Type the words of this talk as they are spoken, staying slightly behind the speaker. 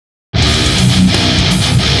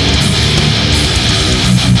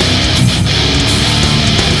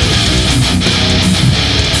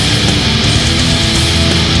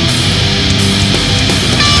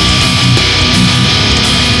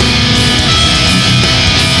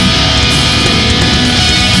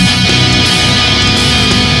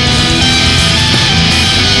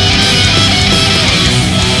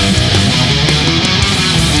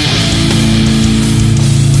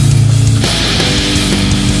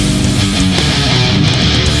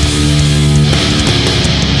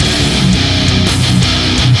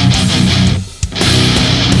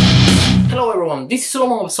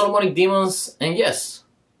is Solomonic Demons, and yes,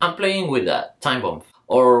 I'm playing with that time bomb.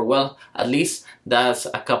 Or, well, at least that's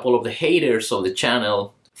a couple of the haters of the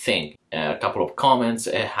channel think. A couple of comments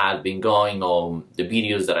had been going on the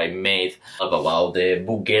videos that I made about the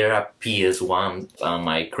Bugera PS1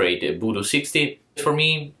 my Crate Voodoo 60. For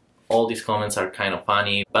me, all these comments are kind of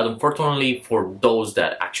funny, but unfortunately for those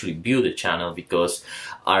that actually view the channel because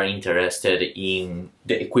are interested in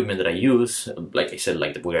the equipment that I use, like I said,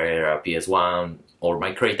 like the Bugera PS1 or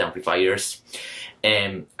my Crate amplifiers,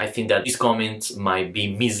 and I think that these comments might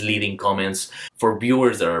be misleading comments for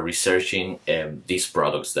viewers that are researching these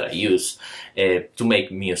products that I use to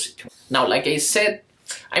make music. Now, like I said,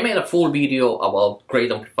 I made a full video about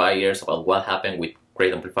Crate amplifiers, about what happened with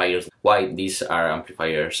Crate amplifiers, why these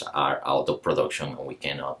amplifiers are out of production and we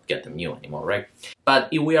cannot get them new anymore, right? But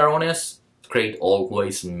if we are honest, Crate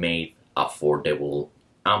always made affordable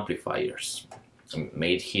amplifiers.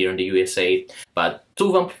 Made here in the USA, but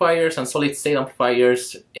tube amplifiers and solid state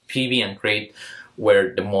amplifiers, PV and Crate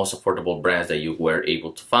were the most affordable brands that you were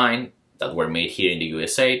able to find that were made here in the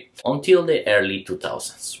USA until the early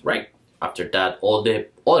 2000s, right? After that, all the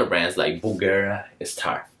other brands like Bugera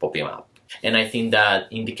start popping up. And I think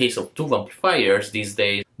that in the case of tube amplifiers these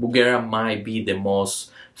days, Bugera might be the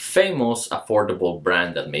most famous affordable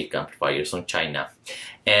brand that make amplifiers on China.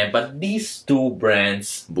 But these two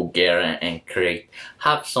brands, Bugera and Crate,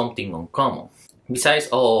 have something in common. Besides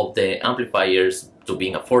all of the amplifiers to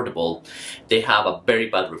being affordable, they have a very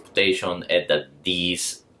bad reputation that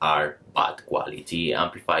these are bad quality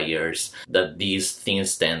amplifiers, that these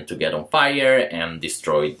things tend to get on fire and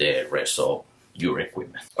destroy the rest of your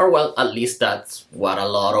equipment. Or well, at least that's what a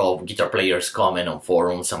lot of guitar players comment on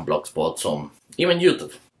forums and blog spots on even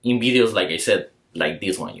YouTube. In videos, like I said, like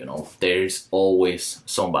this one, you know, there's always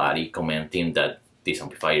somebody commenting that these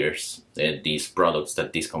amplifiers, these products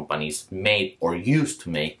that these companies made or used to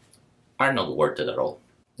make are not worth it at all.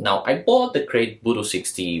 Now, I bought the Crate Voodoo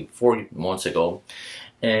 60 4 months ago.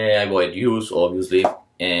 I bought it used, obviously,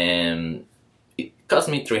 and it cost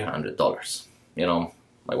me $300. You know,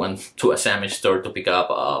 I went to a Samish store to pick up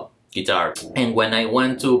a guitar, and when I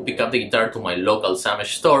went to pick up the guitar to my local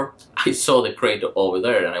Samish store, I saw the Crate over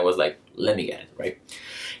there and I was like, let me get it, right?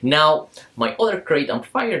 Now, my other Crate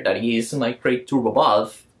amplifier, that is my Crate Turbo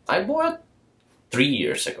Valve, I bought 3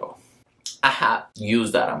 years ago. I have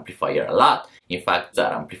used that amplifier a lot. In fact,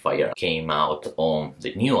 that amplifier came out on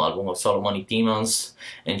the new album of Solomonic Demons,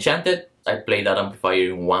 Enchanted. I played that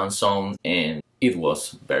amplifier in one song and it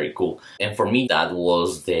was very cool. And for me, that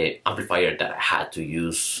was the amplifier that I had to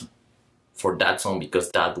use for that song because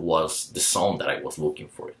that was the song that I was looking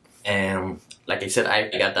for. And like I said, I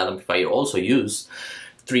got that amplifier also used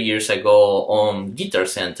 3 years ago on Guitar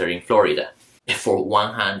Center in Florida for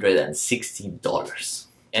 $160.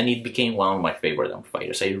 And it became one of my favorite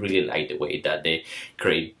amplifiers. I really like the way that they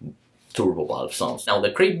create Turbo Valve sounds. Now,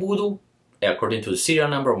 the Crate Voodoo, according to the serial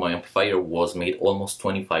number of my amplifier, was made almost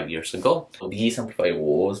 25 years ago. This amplifier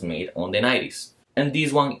was made on the 90s. And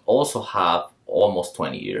this one also have almost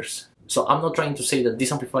 20 years. So I'm not trying to say that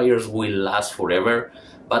these amplifiers will last forever,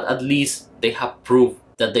 but at least they have proved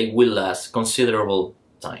that they will last considerable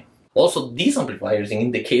time. Also, these amplifiers,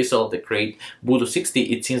 in the case of the Crate Voodoo 60,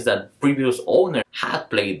 it seems that previous owner had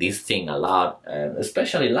played this thing a lot,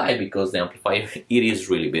 especially live, because the amplifier, it is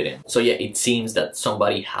really beating. So yeah, it seems that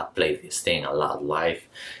somebody had played this thing a lot live.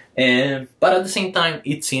 But at the same time,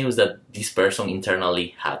 it seems that this person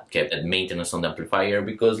internally had kept maintenance on the amplifier,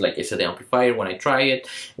 because like I said, the amplifier, when I try it,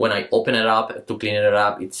 when I open it up to clean it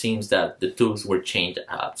up, it seems that the tubes were changed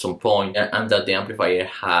at some point and that the amplifier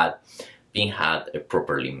had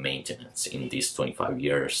properly maintenance in these 25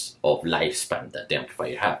 years of lifespan that the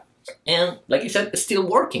amplifier had. And like I said, it's still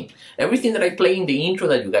working. Everything that I play in the intro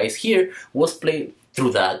that you guys hear was played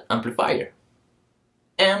through that amplifier.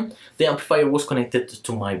 And the amplifier was connected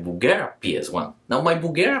to my Bugera PS1. Now, my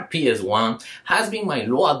Bugera PS1 has been my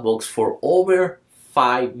load box for over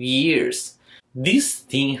 5 years. This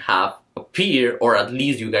thing have appeared, or at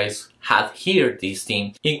least you guys have heard this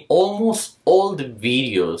thing in almost all the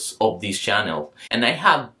videos of this channel, and I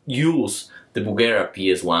have used the Bugera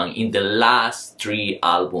PS1 in the last 3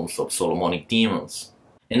 albums of Solomonic Demons,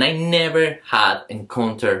 and I never had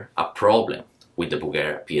encountered a problem with the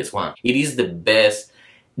Bugera PS1. It is the best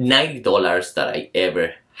 $90 that I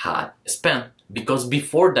ever had spent, because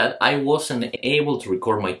before that I wasn't able to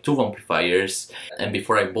record my tube amplifiers, and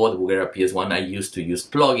before I bought the Bugera PS1 I used to use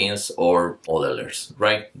plugins or modelers,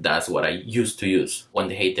 right? That's what I used to use. When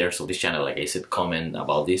the haters of this channel, like I said, comment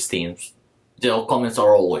about these things, the comments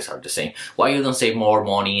are always the same. Why you don't save more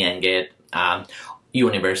money and get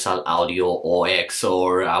universal audio OX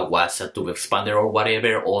or a WhatsApp tube expander or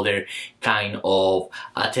whatever other kind of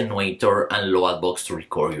attenuator and load box to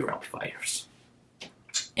record your amplifiers.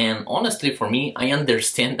 And honestly, for me, I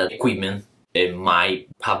understand that equipment might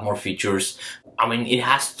have more features. I mean, it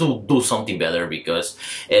has to do something better because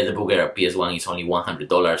the Bugera PS1 is only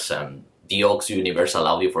 $100 and the aux universal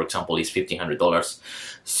audio, for example, is $1,500.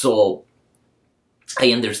 So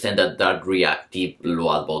I understand that that reactive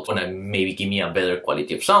load box gonna maybe give me a better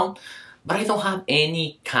quality of sound, but I don't have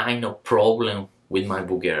any kind of problem with my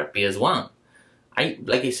Bugera PS1.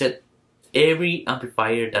 Like I said, every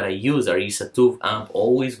amplifier that I use that is a tube amp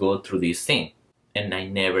always go through this thing, and I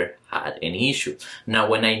never had any issue. Now,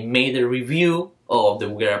 when I made a review of the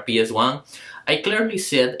Bugera PS1, I clearly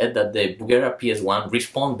said that the Bugera PS1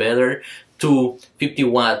 responds better to 50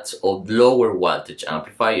 watts of lower wattage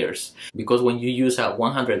amplifiers, because when you use a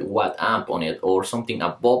 100 watt amp on it or something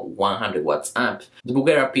above 100 watts amp, the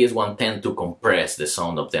Bugera PS1 tends to compress the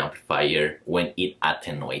sound of the amplifier when it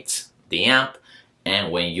attenuates the amp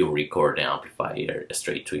and when you record the amplifier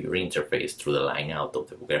straight to your interface through the line out of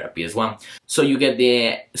the Bugera PS1. So you get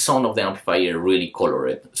the sound of the amplifier really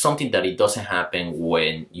colored, something that it doesn't happen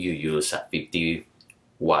when you use a 50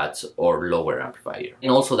 watts or lower amplifier.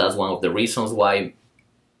 And also that's one of the reasons why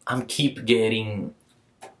I'm keep getting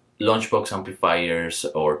lunchbox amplifiers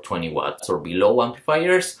or 20 watts or below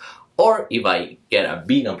amplifiers, or if I get a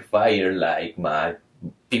big amplifier like my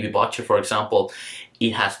PB Butcher, for example,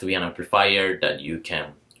 it has to be an amplifier that you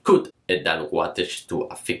can cut that wattage to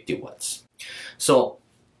a 50 watts. So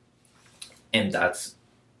like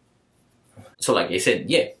I said,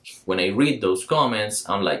 yeah, when I read those comments,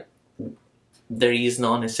 I'm like, there is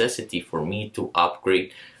no necessity for me to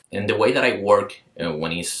upgrade. And the way that I work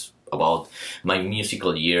when it's about my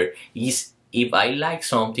musical year is, if I like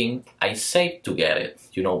something, I save to get it,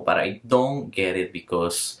 you know, but I don't get it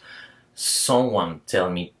because someone tell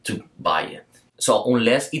me to buy it. So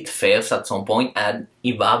unless it fails at some point, and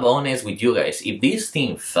if I'm honest with you guys, if this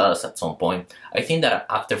thing fails at some point, I think that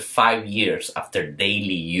after 5 years, after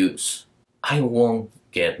daily use, I won't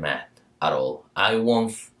get mad at all. I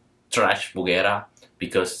won't trash Bugera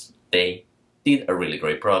because they did a really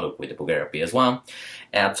great product with the Bugera PS1.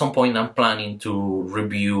 At some point I'm planning to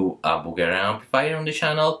review a Bugera amplifier on the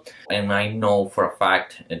channel, and I know for a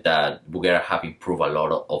fact that Bugera have improved a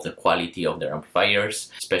lot of the quality of their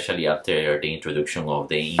amplifiers, especially after the introduction of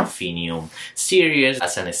the Infinium series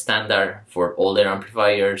as a standard for all their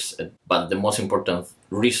amplifiers. But the most important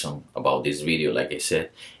reason about this video, like I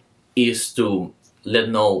said, is to let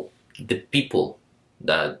know the people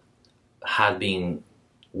that have been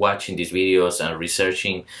watching these videos and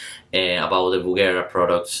researching about the Bugera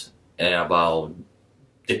products, about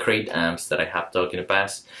the Crate amps that I have talked in the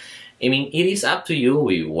past. I mean, it is up to you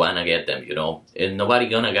if you wanna get them, you know, and nobody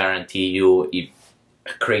gonna guarantee you if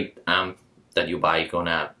a Crate amp that you buy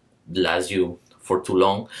gonna last you for too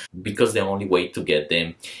long, because the only way to get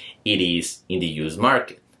them, it is in the used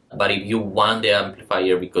market. But if you want the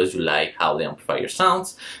amplifier because you like how the amplifier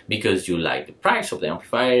sounds, because you like the price of the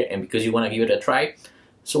amplifier, and because you want to give it a try,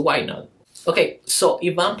 so why not? Okay, so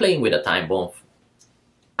if I'm playing with a time bomb,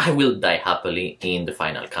 I will die happily in the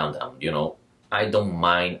final countdown, you know. I don't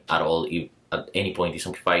mind at all if at any point these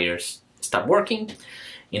amplifiers stop working.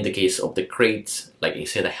 In the case of the Crates, like I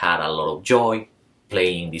said, I had a lot of joy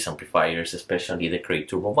playing these amplifiers, especially the Crate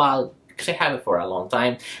Turbo Valve, because I have it for a long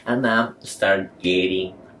time, and now start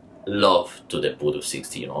getting love to the Voodoo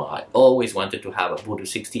 60. You know, I always wanted to have a Voodoo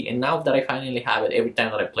 60, and now that I finally have it, every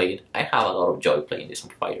time that I play it, I have a lot of joy playing these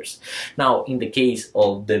amplifiers. Now, in the case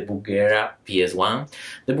of the Bugera PS1,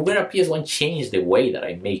 the Bugera PS1 changed the way that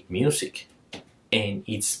I make music, and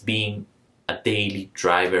it's been a daily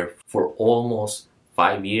driver for almost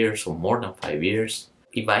 5 years or more than 5 years.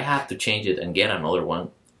 If I have to change it and get another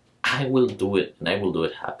one, I will do it, and I will do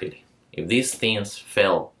it happily. If these things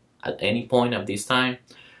fail at any point of this time,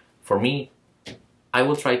 for me, I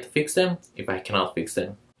will try to fix them. If I cannot fix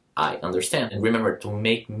them, I understand. And remember, to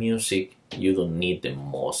make music, you don't need the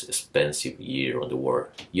most expensive gear on the world.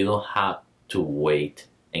 You don't have to wait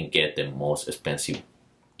and get the most expensive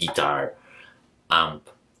guitar, amp,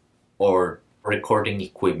 or recording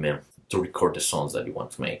equipment to record the songs that you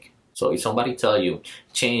want to make. So if somebody tells you,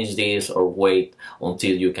 change this or wait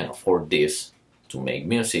until you can afford this to make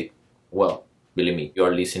music, well, believe me, you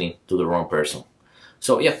are listening to the wrong person.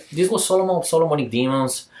 So yeah, this was Solomon of Solomonic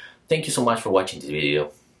Demons. Thank you so much for watching this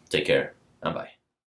video. Take care and bye.